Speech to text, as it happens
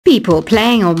people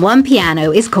playing on one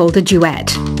piano is called a duet.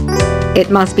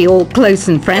 It must be all close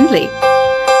and friendly.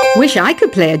 Wish I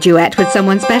could play a duet with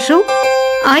someone special.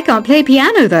 I can't play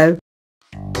piano though.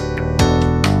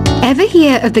 Ever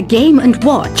hear of the Game &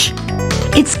 Watch?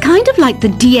 It's kind of like the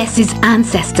DS's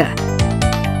ancestor.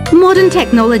 Modern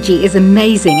technology is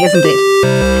amazing, isn't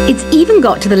it? It's even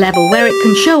got to the level where it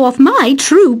can show off my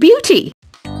true beauty.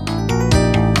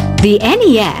 The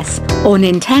NES, or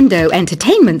Nintendo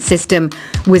Entertainment System,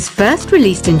 was first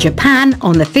released in Japan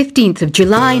on the 15th of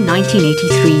July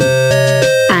 1983.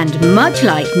 And much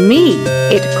like me,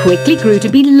 it quickly grew to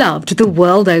be loved the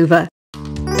world over.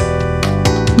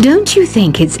 Don't you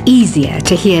think it's easier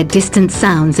to hear distant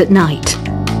sounds at night?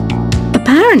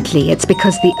 Apparently it's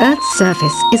because the Earth's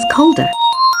surface is colder.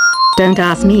 Don't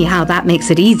ask me how that makes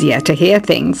it easier to hear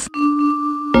things.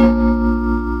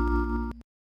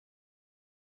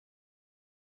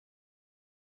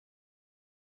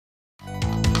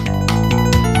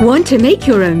 Want to make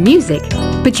your own music,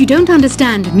 but you don't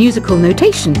understand musical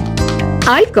notation?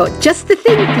 I've got just the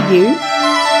thing for you.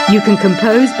 You can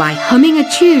compose by humming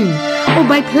a tune or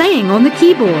by playing on the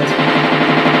keyboard.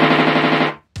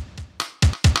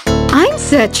 I'm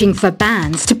searching for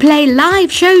bands to play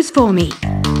live shows for me.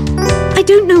 I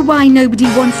don't know why nobody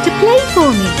wants to play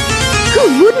for me.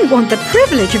 Who wouldn't want the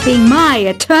privilege of being my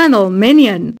eternal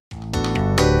minion?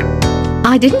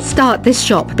 I didn't start this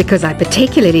shop because I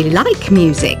particularly like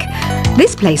music.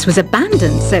 This place was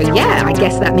abandoned, so yeah, I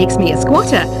guess that makes me a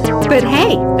squatter. But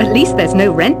hey, at least there's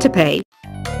no rent to pay.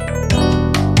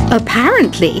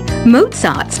 Apparently,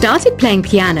 Mozart started playing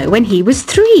piano when he was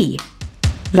 3.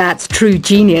 That's true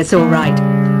genius, all right.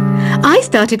 I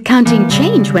started counting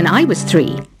change when I was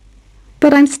 3.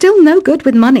 But I'm still no good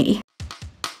with money.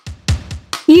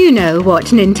 You know what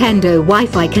Nintendo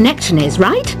Wi-Fi connection is,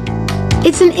 right?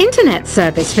 It's an internet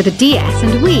service for the DS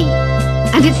and Wii,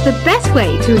 and it's the best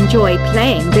way to enjoy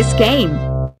playing this game.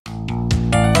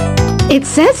 It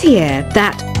says here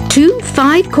that 2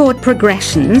 5-chord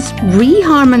progressions,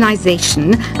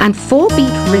 reharmonization, and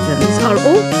 4-beat rhythms are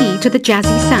all key to the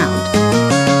jazzy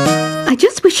sound. I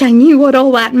just wish I knew what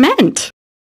all that meant.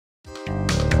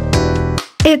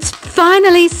 It's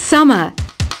finally summer.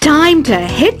 Time to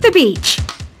hit the beach.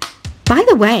 By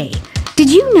the way, did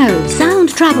you know sound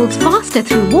travels faster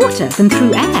through water than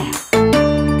through air?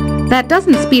 That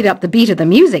doesn't speed up the beat of the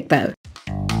music, though.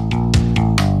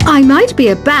 I might be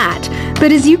a bat,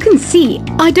 but as you can see,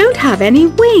 I don't have any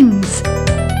wings.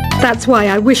 That's why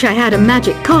I wish I had a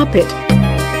magic carpet.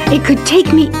 It could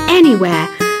take me anywhere,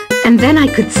 and then I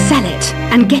could sell it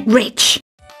and get rich.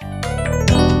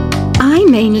 I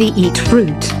mainly eat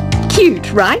fruit.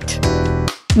 Cute, right?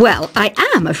 Well, I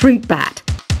am a fruit bat.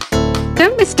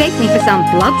 Don't mistake me for some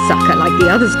bloodsucker like the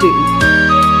others do.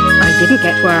 I didn't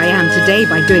get where I am today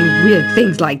by doing weird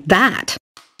things like that.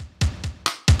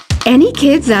 Any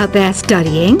kids out there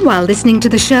studying while listening to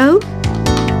the show?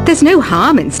 There's no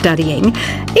harm in studying.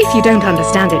 If you don't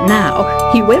understand it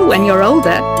now, you will when you're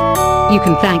older. You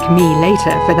can thank me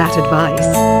later for that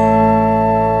advice.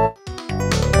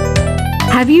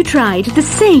 Have you tried the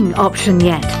Sing option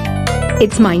yet?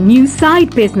 It's my new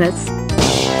side business.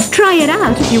 Try it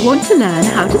out if you want to learn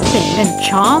how to sing and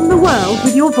charm the world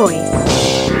with your voice.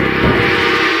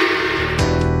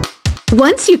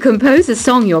 Once you compose a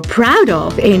song you're proud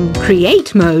of in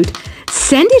Create mode,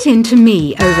 send it in to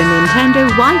me over Nintendo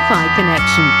Wi-Fi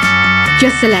connection.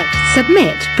 Just select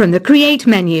Submit from the Create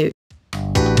menu.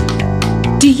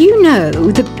 Do you know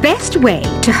the best way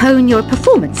to hone your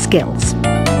performance skills?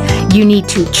 You need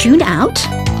to tune out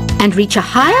and reach a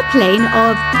higher plane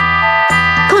of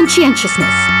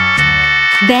conscientiousness.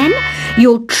 Then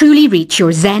you'll truly reach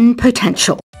your Zen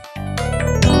potential.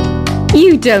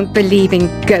 You don't believe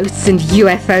in ghosts and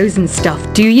UFOs and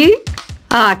stuff, do you?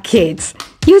 Ah, kids,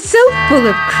 you're so full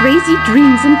of crazy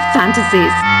dreams and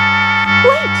fantasies.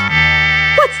 Wait,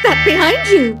 what's that behind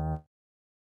you?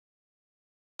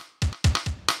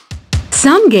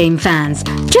 Some game fans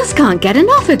just can't get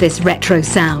enough of this retro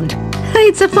sound.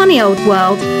 It's a funny old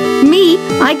world. Me,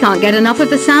 I can't get enough of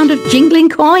the sound of jingling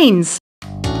coins.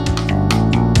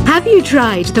 Have you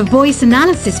tried the voice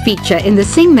analysis feature in the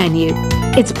Sing menu?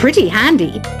 It's pretty handy.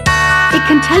 It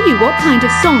can tell you what kind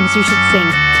of songs you should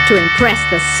sing to impress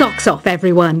the socks off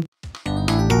everyone.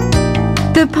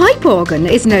 The pipe organ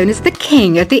is known as the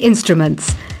king of the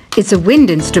instruments. It's a wind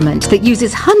instrument that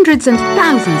uses hundreds and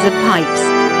thousands of pipes.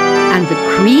 And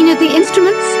the queen of the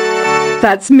instruments?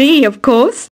 That's me, of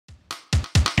course.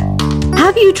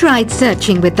 Have you tried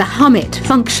searching with the Hum It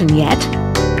function yet?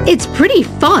 It's pretty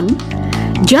fun.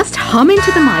 Just hum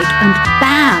into the mic and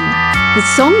bam! The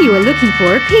song you are looking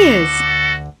for appears.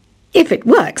 If it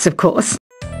works, of course.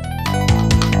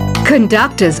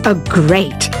 Conductors are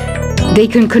great. They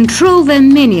can control their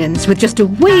minions with just a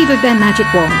wave of their magic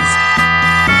wands.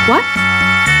 What?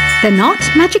 They're not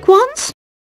magic wands?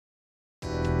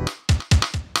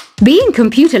 Being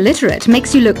computer literate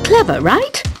makes you look clever,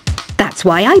 right? That's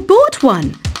why I bought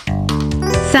one.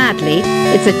 Sadly,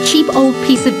 it's a cheap old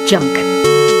piece of junk.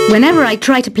 Whenever I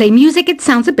try to play music, it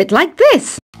sounds a bit like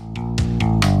this.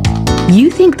 You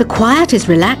think the quiet is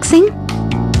relaxing?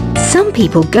 Some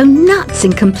people go nuts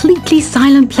in completely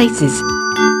silent places.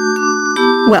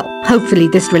 Well, hopefully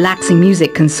this relaxing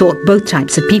music can sort both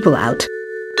types of people out.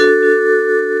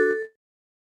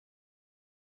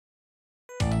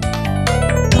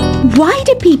 Why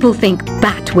do people think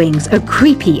bat wings are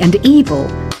creepy and evil?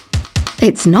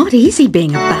 It's not easy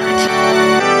being a bat.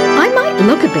 I might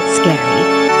look a bit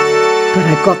scary, but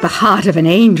I've got the heart of an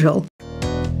angel.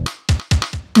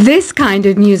 This kind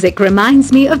of music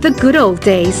reminds me of the good old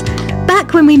days,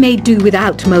 back when we made do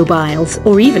without mobiles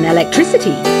or even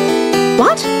electricity.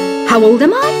 What? How old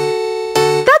am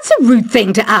I? That's a rude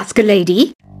thing to ask a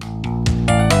lady.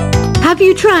 Have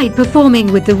you tried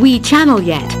performing with the Wii channel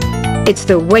yet? It's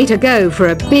the way to go for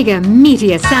a bigger,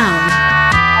 meatier sound.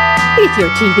 If your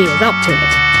TV is up to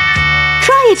it.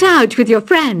 Try it out with your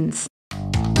friends.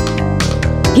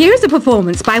 Here's a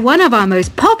performance by one of our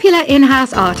most popular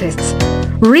in-house artists.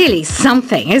 Really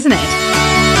something, isn't it?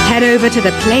 Head over to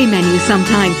the play menu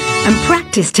sometime and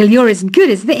practice till you're as good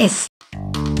as this.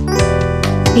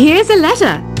 Here's a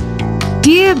letter.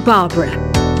 Dear Barbara,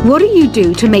 what do you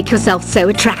do to make yourself so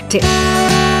attractive?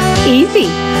 Easy.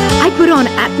 I put on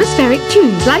atmospheric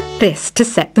tunes like this to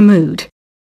set the mood.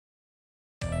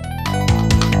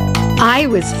 I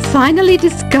was finally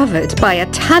discovered by a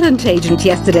talent agent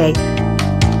yesterday,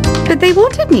 but they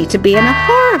wanted me to be in a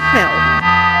horror film.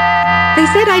 They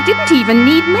said I didn't even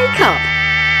need makeup.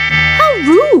 How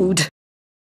rude!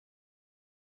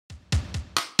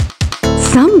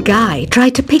 Some guy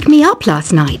tried to pick me up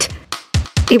last night.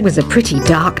 It was a pretty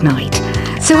dark night,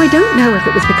 so I don't know if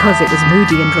it was because it was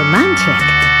moody and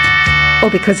romantic, or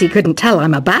because he couldn't tell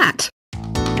I'm a bat.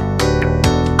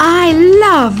 I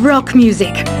love rock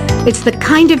music. It's the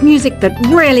kind of music that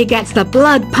really gets the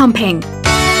blood pumping.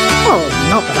 Oh,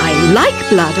 not that I like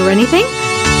blood or anything.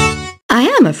 I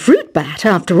am a fruit bat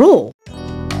after all.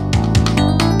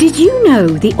 Did you know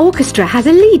the orchestra has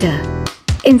a leader?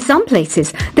 In some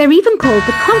places, they're even called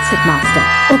the concert master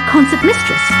or concert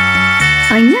mistress.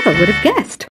 I never would have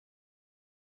guessed.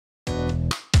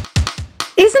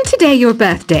 Isn't today your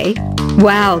birthday?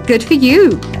 Well, good for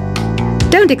you.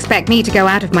 Don't expect me to go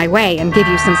out of my way and give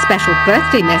you some special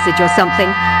birthday message or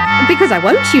something, because I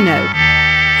won't, you know.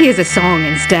 Here's a song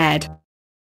instead.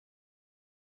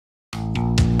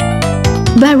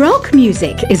 Baroque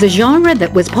music is a genre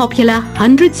that was popular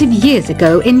hundreds of years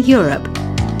ago in Europe.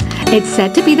 It's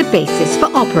said to be the basis for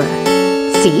opera.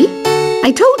 See?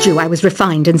 I told you I was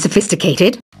refined and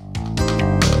sophisticated.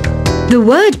 The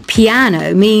word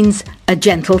piano means a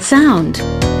gentle sound.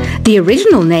 The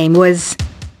original name was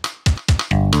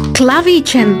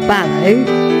clavicembalo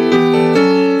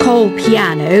col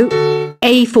piano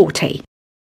a forte.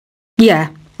 Yeah,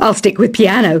 I'll stick with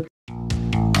piano.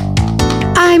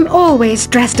 I'm always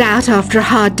stressed out after a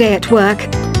hard day at work.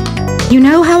 You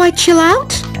know how I chill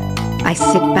out? I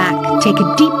sit back, take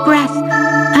a deep breath,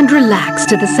 and relax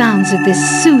to the sounds of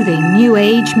this soothing new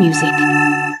age music.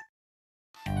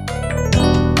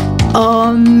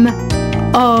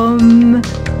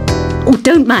 Oh,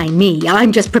 don't mind me,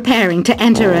 I'm just preparing to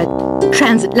enter a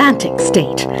transatlantic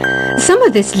state. Some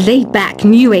of this laid-back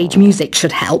new age music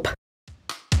should help.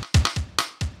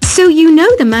 So you know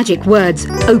the magic words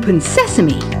open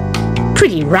sesame?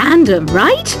 Pretty random,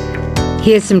 right?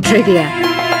 Here's some trivia.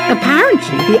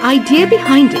 Apparently, the idea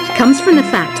behind it comes from the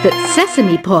fact that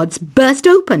sesame pods burst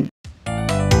open.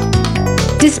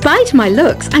 Despite my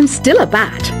looks, I'm still a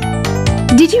bat.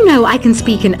 Did you know I can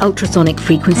speak in ultrasonic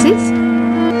frequencies?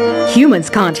 Humans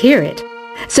can't hear it,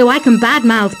 so I can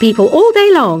badmouth people all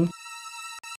day long.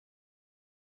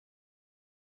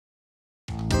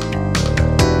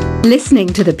 Listening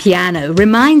to the piano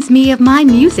reminds me of my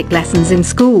music lessons in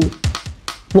school.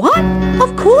 What?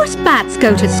 Of course bats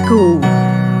go to school.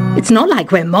 It's not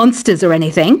like we're monsters or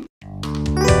anything.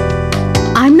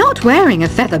 I'm not wearing a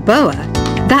feather boa.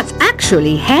 That's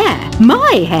actually hair,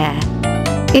 my hair.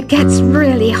 It gets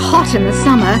really hot in the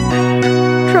summer.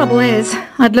 Trouble is,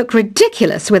 I'd look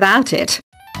ridiculous without it.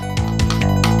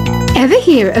 Ever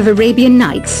hear of Arabian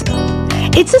Nights?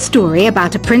 It's a story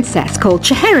about a princess called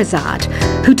Scheherazade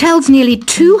who tells nearly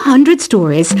 200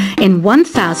 stories in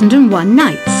 1001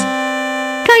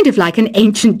 nights. Kind of like an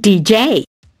ancient DJ.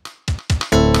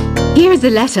 Here's a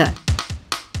letter.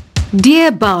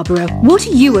 Dear Barbara, what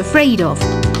are you afraid of?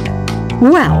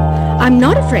 Well, I'm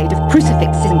not afraid of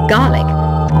crucifixes and garlic,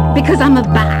 because I'm a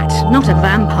bat, not a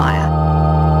vampire.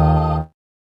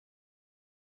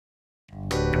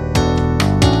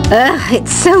 Ugh,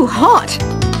 it's so hot!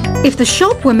 If the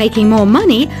shop were making more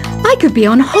money, I could be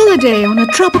on holiday on a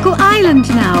tropical island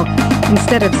now,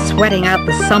 instead of sweating out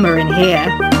the summer in here.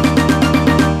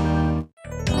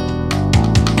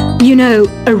 You know,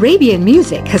 Arabian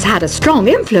music has had a strong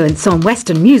influence on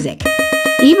Western music.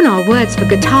 Even our words for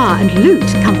guitar and lute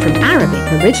come from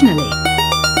Arabic originally.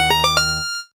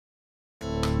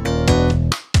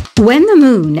 When the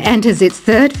moon enters its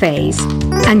third phase,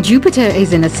 and Jupiter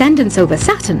is in ascendance over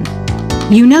Saturn,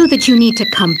 you know that you need to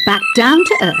come back down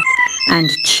to Earth and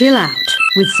chill out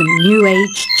with some New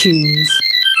Age tunes.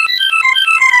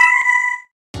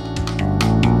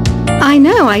 I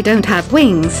know I don't have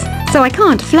wings, so I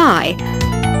can't fly.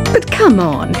 But come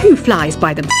on, who flies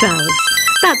by themselves?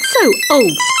 That's so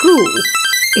old school.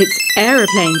 It's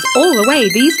aeroplanes all the way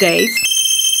these days.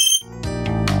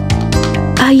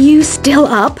 Are you still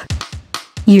up?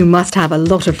 You must have a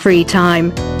lot of free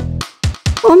time.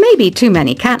 Or maybe too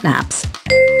many catnaps.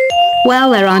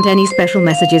 Well, there aren't any special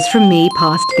messages from me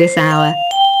past this hour.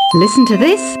 Listen to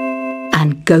this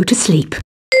and go to sleep.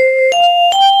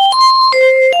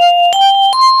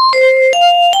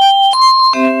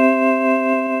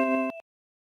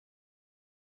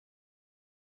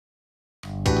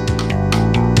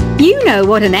 You know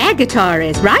what an air guitar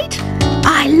is, right?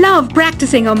 I love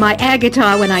practicing on my air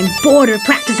guitar when I'm bored of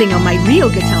practicing on my real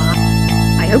guitar.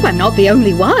 I hope I'm not the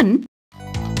only one.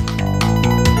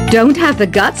 Don't have the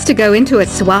guts to go into a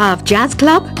suave jazz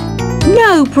club?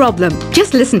 No problem.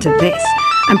 Just listen to this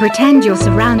and pretend you're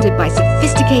surrounded by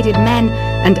sophisticated men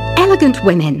and elegant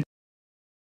women.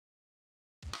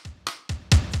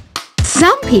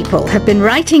 Some people have been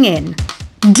writing in,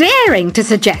 daring to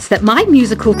suggest that my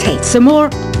musical tastes are more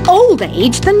old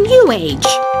age than new age.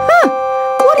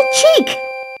 What a cheek!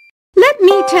 Let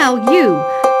me tell you,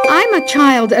 I'm a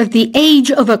child of the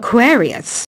age of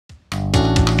Aquarius.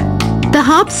 The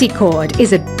harpsichord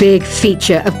is a big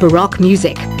feature of Baroque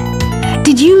music.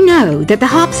 Did you know that the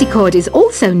harpsichord is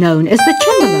also known as the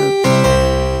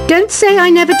cembalo? Don't say I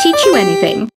never teach you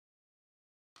anything.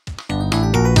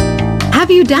 Have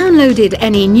you downloaded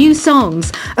any new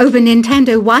songs over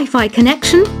Nintendo Wi-Fi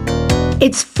connection?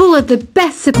 It's full of the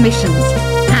best submissions,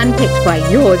 handpicked by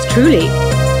yours truly.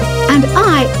 And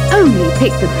I only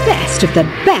pick the best of the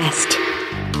best.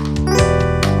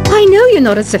 I know you're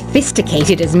not as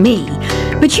sophisticated as me,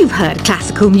 but you've heard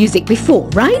classical music before,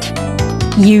 right?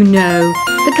 You know,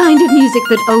 the kind of music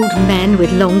that old men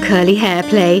with long curly hair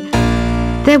play.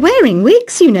 They're wearing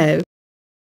wigs, you know.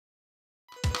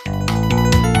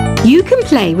 You can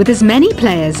play with as many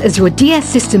players as your DS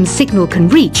system's signal can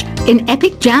reach in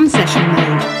epic jam session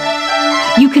mode.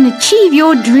 You can achieve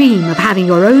your dream of having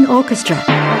your own orchestra.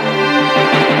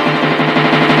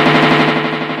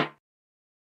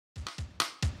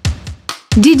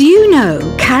 Did you know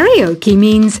karaoke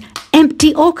means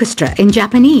empty orchestra in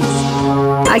Japanese?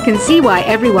 I can see why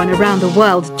everyone around the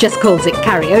world just calls it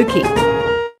karaoke.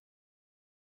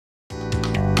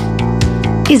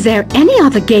 Is there any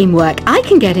other game work I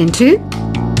can get into?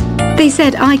 They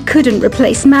said I couldn't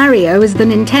replace Mario as the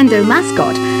Nintendo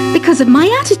mascot because of my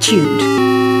attitude.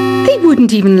 They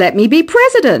wouldn't even let me be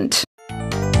president.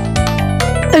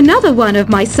 Another one of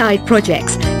my side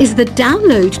projects is the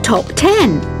Download Top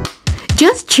 10.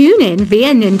 Just tune in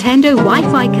via Nintendo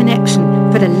Wi-Fi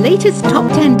connection for the latest top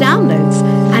 10 downloads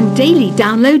and daily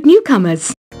download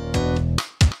newcomers.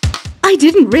 I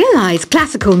didn't realize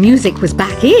classical music was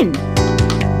back in,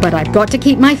 but I've got to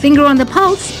keep my finger on the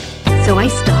pulse, so I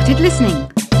started listening.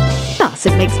 Thus,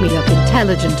 it makes me look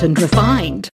intelligent and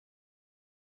refined.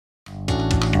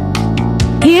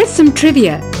 Here's some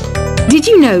trivia. Did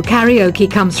you know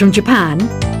karaoke comes from Japan?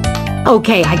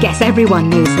 Okay, I guess everyone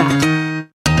knows that.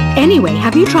 Anyway,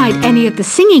 have you tried any of the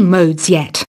singing modes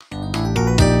yet?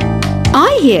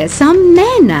 I hear some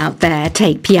men out there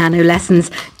take piano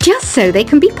lessons just so they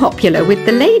can be popular with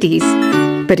the ladies.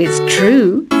 But it's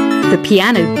true, the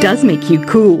piano does make you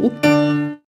cool.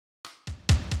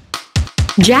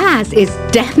 Jazz is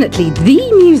definitely the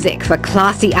music for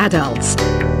classy adults.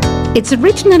 It's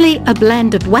originally a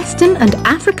blend of Western and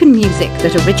African music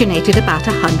that originated about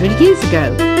 100 years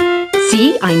ago.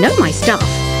 See, I know my stuff.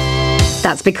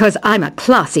 That's because I'm a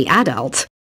classy adult.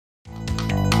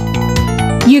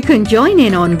 You can join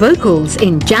in on vocals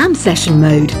in jam session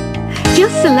mode.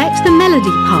 Just select the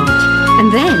melody part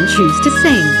and then choose to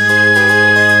sing.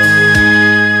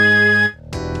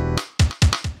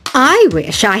 I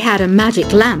wish I had a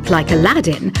magic lamp like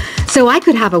Aladdin, so I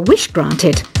could have a wish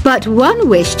granted. But one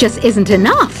wish just isn't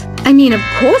enough. I mean, of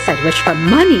course I'd wish for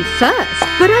money first,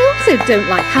 but I also don't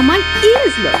like how my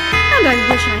ears look, and I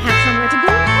wish I had somewhere to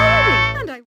go on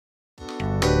holiday.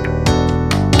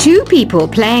 Two people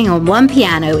playing on one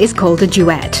piano is called a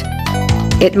duet.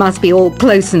 It must be all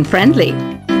close and friendly.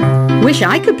 Wish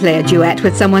I could play a duet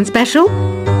with someone special.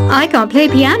 I can't play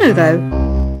piano though.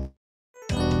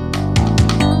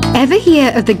 Ever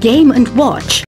hear of the Game & Watch?